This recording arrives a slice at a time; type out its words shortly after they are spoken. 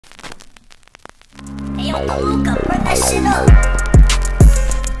me autoboka professional.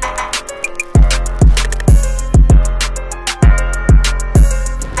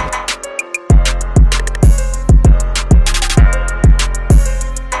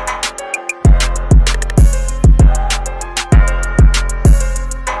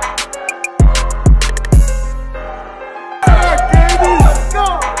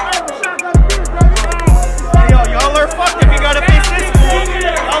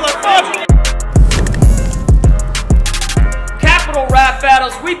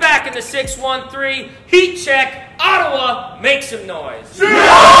 Battles, we back in the 613 heat check. Ottawa, make some noise.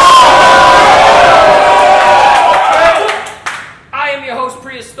 I am your host,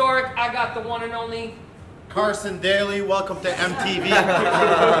 Prehistoric. I got the one and only Carson Daly. Welcome to MTV.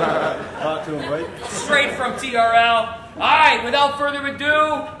 Talk to him, right? Straight from TRL. All right, without further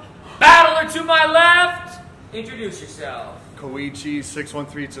ado, battler to my left, introduce yourself. Koichi,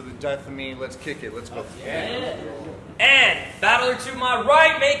 613 to the death of me. Let's kick it. Let's go. Yeah. And battler to my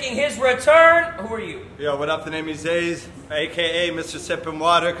right, making his return. Who are you? Yo, what up? The name is Ezaze, a.k.a. Mr. Sippin'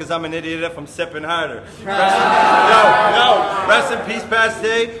 Water, because I'm an idiot if I'm sipping harder. Rest in peace, past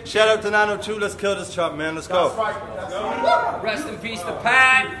day. Shout out to 902. Let's kill this chump, man. Let's go. Rest in peace to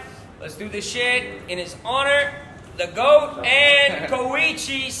Pat. Let's do this shit in his honor. The GOAT and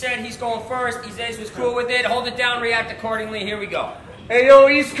Koichi said he's going first. Ezaze was cool with it. Hold it down, react accordingly. Here we go. Hey, yo,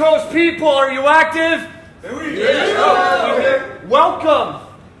 East Coast people, are you active? Yeah. Welcome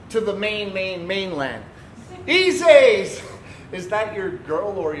to the mainland. Ezaze! Is that your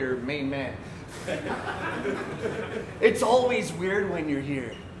girl or your main man? It's always weird when you're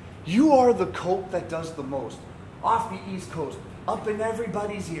here. You are the coat that does the most. Off the East Coast, up in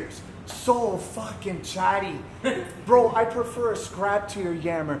everybody's ears. So fucking chatty. Bro, I prefer a scrap to your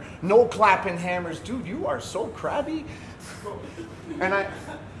yammer. No clapping hammers. Dude, you are so crabby. And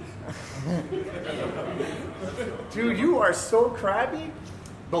Dude, you are so crabby.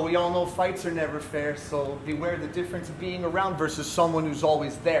 But we all know fights are never fair, so beware the difference of being around versus someone who's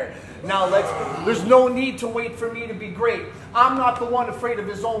always there. Now there's no need to wait for me to be great. I'm not the one afraid of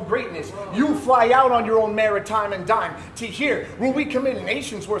his own greatness. You fly out on your own maritime and dime to here where we commit a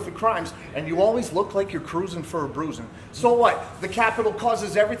nation's worth of crimes, and you always look like you're cruising for a bruising. So what? The capital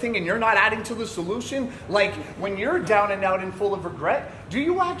causes everything and you're not adding to the solution? Like when you're down and out and full of regret, do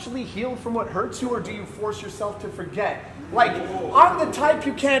you actually heal from what hurts you, or do you force yourself to forget? Like, I'm the type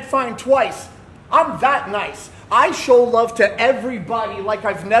you can't find twice. I'm that nice. I show love to everybody like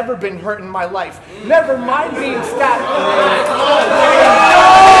I've never been hurt in my life. Never mind being stabbed.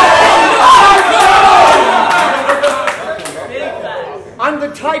 I'm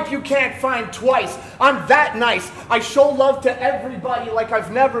the type you can't find twice. I'm that nice. I show love to everybody like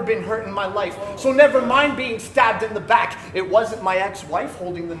I've never been hurt in my life. So never mind being stabbed in the back. It wasn't my ex-wife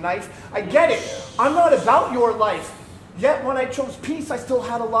holding the knife. I get it. I'm not about your life. Yet when I chose peace, I still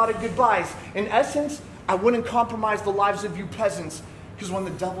had a lot of goodbyes. In essence, I wouldn't compromise the lives of you peasants. Because when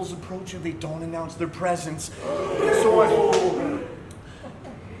the devils approach you, they don't announce their presence.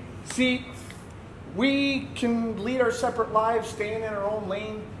 See, we can lead our separate lives, staying in our own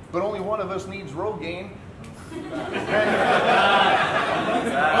lane, but only one of us needs Rogaine.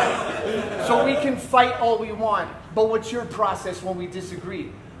 So we can fight all we want, but what's your process when we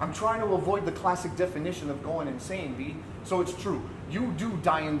disagree? I'm trying to avoid the classic definition of going insane, B. So it's true. You do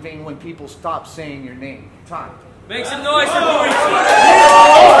die in vain when people stop saying your name. Time. Make some noise for Koichi.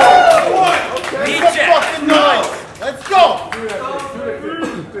 Make some fucking noise. Let's go.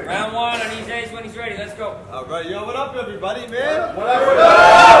 Round one on Ezaze when he's ready. Let's go. All right, yo, what up, everybody, man? What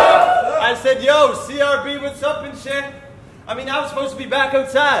up? I said, yo, CRB, what's up and shit? I mean, I was supposed to be back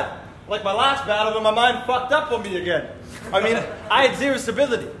outside. Like my last battle, and my mind fucked up on me again. I mean, I had zero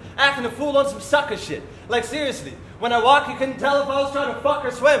stability, acting a fool on some sucker shit. Like seriously, when I walk, you couldn't tell if I was trying to fuck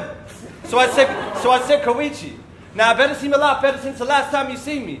or swim. So I said Koichi. Now I better seem a lot better since the last time you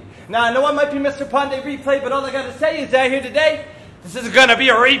seen me. Now I know I might be Mr. Pandey Replay, but all I gotta say is that here today, this isn't gonna be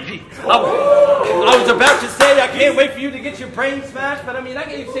a repeat. I was about to say I can't wait for you to get your brain smashed, but I mean I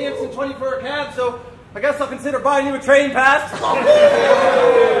gave Samson 20 for a cab, so I guess I'll consider buying you a train pass.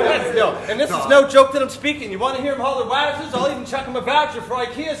 And this is no joke that I'm speaking. You want to hear him holler wowzers? I'll even chuck him a voucher for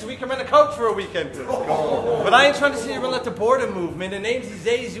IKEA so we can rent a coach for a weekend. But I ain't trying to see you run like the border movement. The name's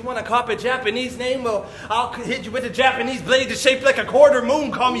Ezaze. You want to cop a Japanese name? Well, I'll hit you with a Japanese blade that's shaped like a quarter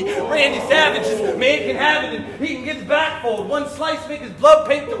moon. Call me Randy Savage. This man can have it and he can get his back fold. One slice, make his blood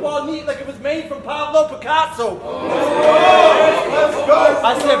paint the wall neat like it was made from Pablo Picasso.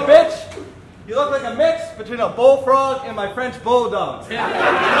 I said, bitch. You look like a mix between a bullfrog and my French bulldog.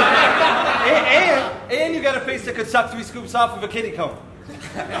 and you got a face that could suck 3 scoops off of a kitty cone.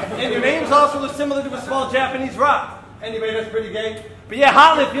 And your name's also similar to a small Japanese rock. Anyway, that's pretty gay. But yeah,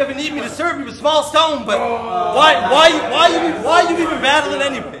 holla if you ever need me to serve you a small stone, but why you even battling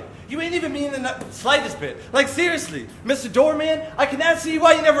anyway? You ain't even mean the slightest bit. Like seriously, Mr. Doorman, I cannot see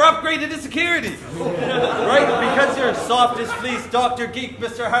why you never upgraded to security. Right? Because you're soft as fleece, Dr. Geek,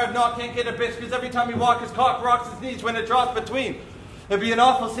 Mr. Hard Knock can't get a bitch because every time he walks his cock rocks his knees when it drops between. It'd be an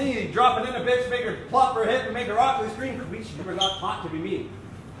awful scene. He'd drop it in a bitch, make her plop her hip and make her awkwardly scream. Koichi never got taught to be mean.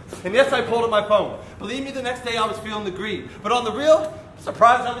 And yes, I pulled up my phone. Believe me, the next day I was feeling the greed. But on the real,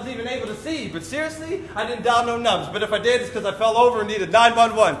 surprised I was even able to see. But seriously, I didn't down no numbs. But if I did, it's because I fell over and needed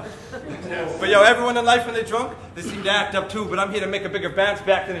 911. But yo, everyone in life when they're drunk, they seem to act up too. But I'm here to make a bigger bounce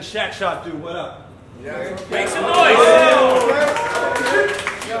back than a shack shot do. What up? Yeah. Make some noise.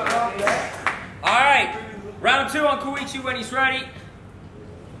 All right, round 2 on Koichi when he's ready.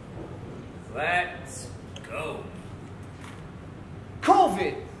 Let's go.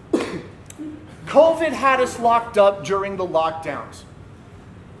 COVID. COVID had us locked up during the lockdowns.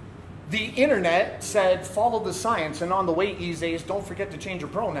 The internet said, follow the science, and on the way, Ezaze, don't forget to change your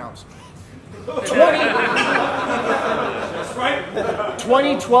pronouns.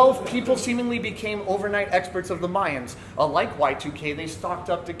 2012, people seemingly became overnight experts of the Mayans. Like Y2K, they stocked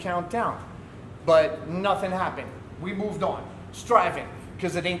up to count down. But nothing happened. We moved on, striving.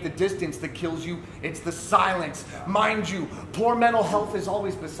 Because it ain't the distance that kills you, it's the silence. Mind you, poor mental health is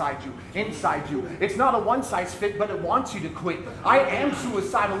always beside you, inside you. It's not a one-size-fit, but it wants you to quit. I am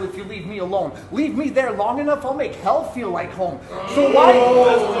suicidal if you leave me alone. Leave me there long enough, I'll make hell feel like home. So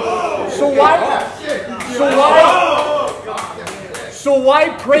why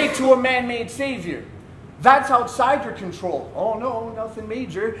pray to a man-made savior? That's outside your control. Oh no, nothing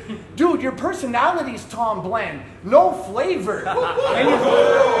major. Dude, your personality's Tom Bland. No flavor.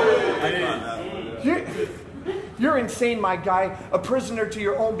 You're insane, my guy. A prisoner to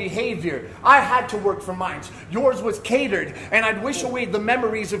your own behavior. I had to work for mine. Yours was catered, and I'd wish away the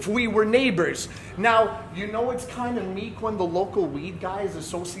memories if we were neighbors. Now, you know it's kind of meek when the local weed guy is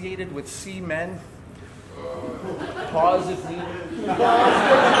associated with C-men? Pause if needed.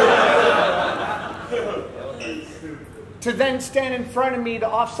 To then stand in front of me to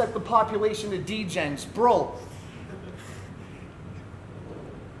offset the population of degens. Bro.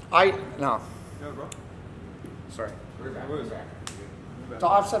 No. Sorry. To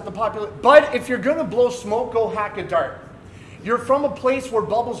offset the population. But if you're going to blow smoke, go hack a dart. You're from a place where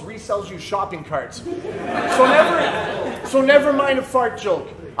Bubbles resells you shopping carts. So never mind a fart joke.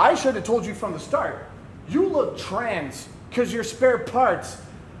 I should have told you from the start. You look trans because you're spare parts.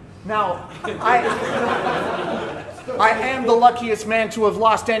 Now, I am the luckiest man to have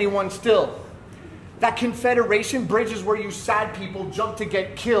lost anyone still. That Confederation bridge is where you sad people jump to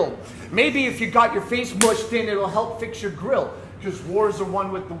get killed. Maybe if you got your face mushed in, it'll help fix your grill. Because wars are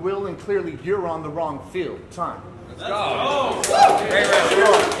won with the will, and clearly you're on the wrong field. Time. Let's go. Great round.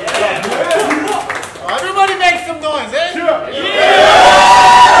 Yeah. Everybody make some noise, eh? Sure.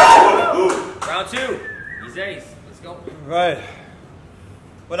 Yeah. Round 2. Ezaze. Let's go. Right.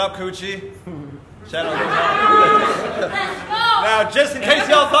 What up, Koichi? Shout out. Now, just in case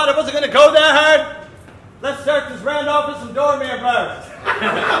y'all thought it wasn't going to go that hard, let's start this round off with some doorman bars.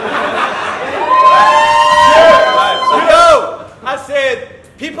 So, yo, I said,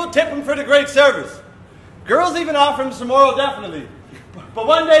 people tip him for the great service. Girls even offer him some oral, definitely. But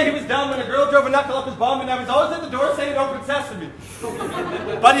one day he was down when a girl drove a knuckle up his bum, and now he's always at the door saying, open sesame.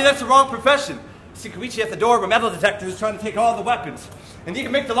 Buddy, that's the wrong profession. See Koichi at the door of a metal detector who's trying to take all the weapons. And you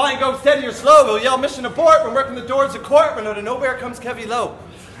can make the line go steady or slow. He'll yell mission abort when working the doors of court when out of nowhere comes Kevy Lowe.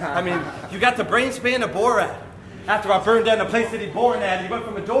 I mean, you got the brain span of Borat. After I burned down the place that he'd born at, he went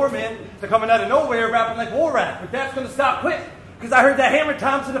from a doorman to coming out of nowhere rapping like Borat. But that's going to stop quick. Because I heard that hammer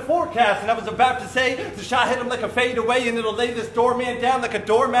times in the forecast, and I was about to say the shot hit him like a fade away, and it'll lay this doorman down like a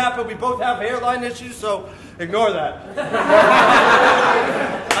doormat, but we both have hairline issues, so ignore that.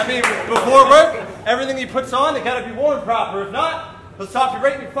 I mean, before work, everything he puts on, it gotta be worn proper. If not, he'll stop you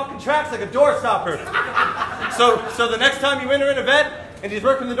right in your fucking tracks like a door stopper. So the next time you enter an event, and he's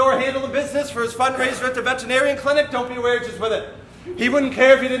working the door handling business for his fundraiser at the veterinarian clinic, don't be weird just with it. He wouldn't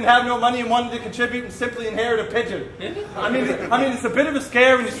care if he didn't have no money and wanted to contribute and simply inherit a pigeon. I mean, it's a bit of a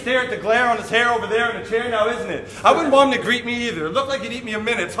scare when you stare at the glare on his hair over there in the chair now, isn't it? I wouldn't want him to greet me either. It looked like he'd eat me in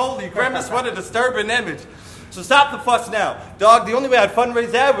minutes. Holy Grimace, what a disturbing image. So stop the fuss now. Dog, the only way I'd fundraise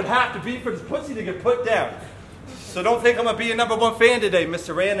that would have to be for his pussy to get put down. So don't think I'm going to be your #1 fan today,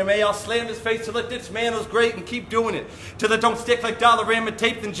 Mr. Anime. I'll slam his face till it dips Manos great and keep doing it. Till it don't stick like Dollarama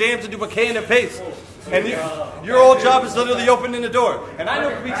tape and jams into a can of paste. And your old job is literally opening the door. And I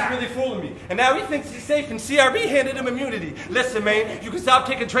know Koichi's really fooling me. And now he thinks he's safe, and CRB handed him immunity. Listen, man, you can stop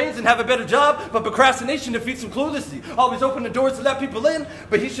taking trains and have a better job, but procrastination defeats some cluelessly. Always open the doors to let people in,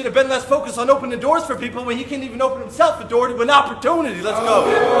 but he should have been less focused on opening doors for people when he can't even open himself a door to an opportunity. Let's go.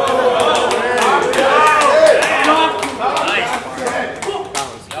 Nice.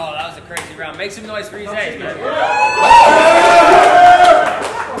 Oh, that was a crazy round. Make some noise for Ezaze, man.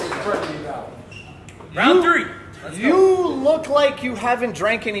 Round 3. You look like you haven't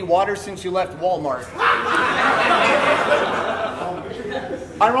drank any water since you left Walmart.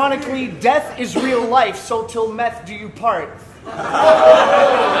 Ironically, death is real life, so till meth do you part.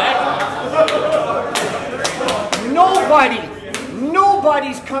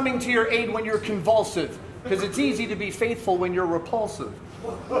 Nobody's coming to your aid when you're convulsive, because it's easy to be faithful when you're repulsive.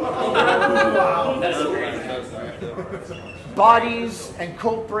 Bodies and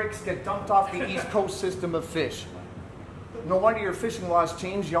coke bricks get dumped off the East Coast system of fish. No wonder your fishing laws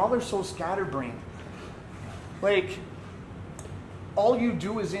changed. Y'all are so scatterbrained. Like, all you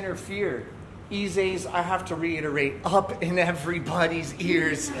do is interfere. Ezaze, I have to reiterate, up in everybody's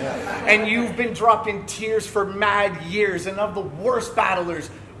ears. And you've been dropping tears for mad years, and of the worst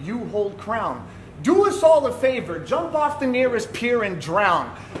battlers, you hold crown. Do us all a favor, jump off the nearest pier and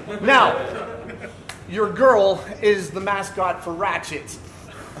drown. Now, your girl is the mascot for Ratchets.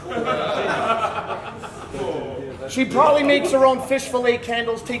 She probably makes her own fish fillet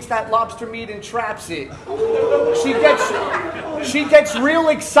candles, takes that lobster meat and traps it. She gets real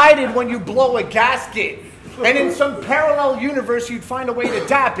excited when you blow a gasket. And in some parallel universe, you'd find a way to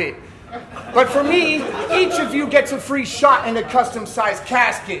dap it. But for me, each of you gets a free shot in a custom-sized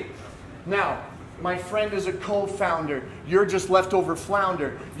casket. Now, my friend is a co-founder. You're just leftover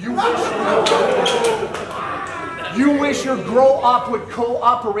flounder. You wish your grow-up would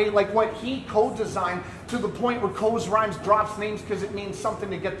cooperate like what he co-designed, to the point where Co's Rhymes drops names because it means something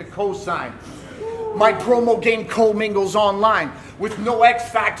to get the cosign. My promo game co-mingles online with no X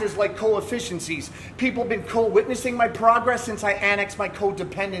factors like coefficiencies. People been co-witnessing my progress since I annexed my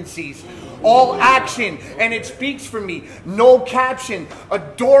codependencies. All action, and it speaks for me. No caption. A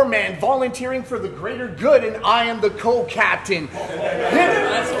doorman volunteering for the greater good, and I am the co-captain.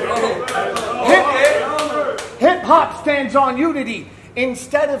 Hip-hop stands on unity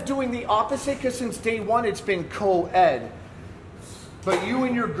instead of doing the opposite, because since day one it's been co-ed. But you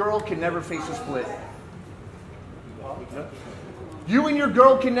and your girl can never face a split. You and your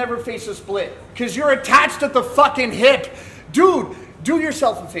girl can never face a split, because you're attached at the fucking hip. Dude, do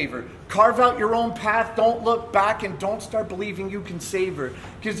yourself a favor. Carve out your own path, don't look back, and don't start believing you can save her.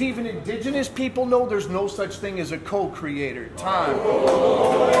 Because even indigenous people know there's no such thing as a co-creator. Time.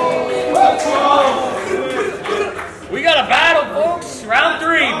 We got a battle, folks. Round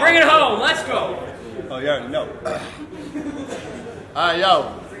 3. Bring it home. Let's go. Oh, you already know. Alright,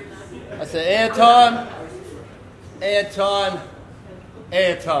 yo. I said, Anton.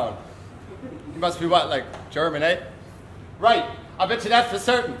 You must be what, like German, eh? Right. I bet you that's for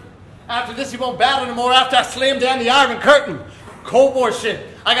certain. After this, you won't battle anymore after I slam down the Iron Curtain. Cold War shit.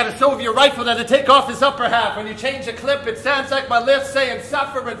 I got a Soviet rifle that'll take off his upper half. When you change the clip, it sounds like my lips saying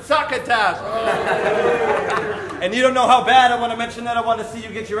suffer and succotash. And you don't know how bad I want to mention that I want to see you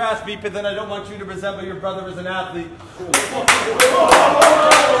get your ass beat, but then I don't want you to resemble your brother as an athlete.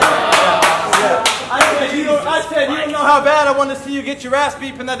 I said you don't know how bad I want to see you get your ass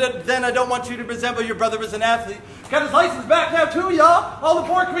beat, and then I don't want you to resemble your brother as an athlete. Got his license back now too, y'all. All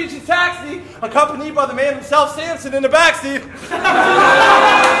aboard Koichi's taxi, accompanied by the man himself, Samson, in the backseat.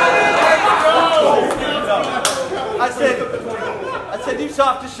 I said, you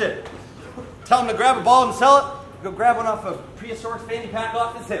soft as shit. Tell him to grab a ball and sell it. Go grab one off a prehistoric fanny pack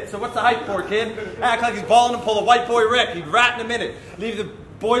off his hip. So what's the hype for, kid? Act like he's balling and pull a white boy Rick. He'd rat in a minute. Leave the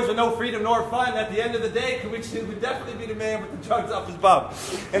boys with no freedom nor fun. At the end of the day, Koichi would definitely be the man with the drugs off his bum.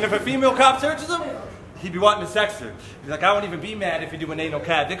 And if a female cop searches him, he'd be wanting to sex her. He's like, I won't even be mad if you do an anal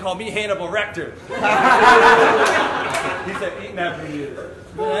cab. They call me Hannibal Rector. He said, eating that for you.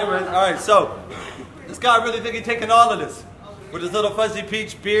 Alright, so, this guy really think he's taking all of this. With his little fuzzy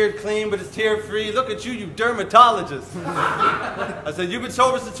peach beard, clean, but his tear free. Look at you, you dermatologist. I said, you've been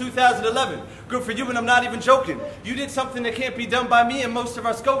sober since 2011. Good for you, and I'm not even joking. You did something that can't be done by me and most of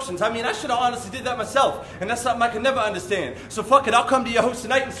our Scotians. I mean, I should have honestly did that myself, and that's something I can never understand. So fuck it, I'll come to your house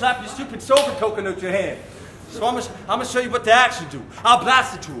tonight and slap your stupid sober token out your hand. So I'm gonna show you what to actually do. I'll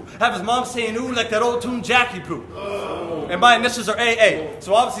blast it to him. Have his mom saying ooh like that old tune Jackie Poo. And my initials are AA,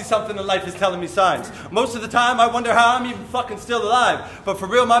 so obviously something in life is telling me signs. Most of the time I wonder how I'm even fucking still alive. But for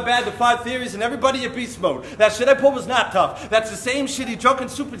real, my bad, the 5 theories and everybody at beast mode. That shit I pulled was not tough. That's the same shitty drunken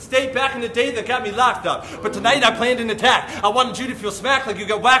stupid state back in the day that got me locked up. But tonight I planned an attack. I wanted you to feel smacked like you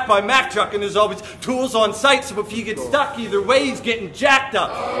got whacked by a Mack truck, and there's always tools on site, so if you get stuck either way, he's getting jacked up.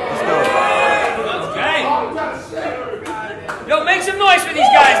 Let's go. Okay. Yo, make some noise for these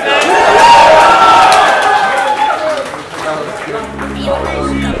guys, man.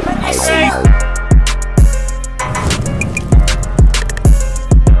 Okay.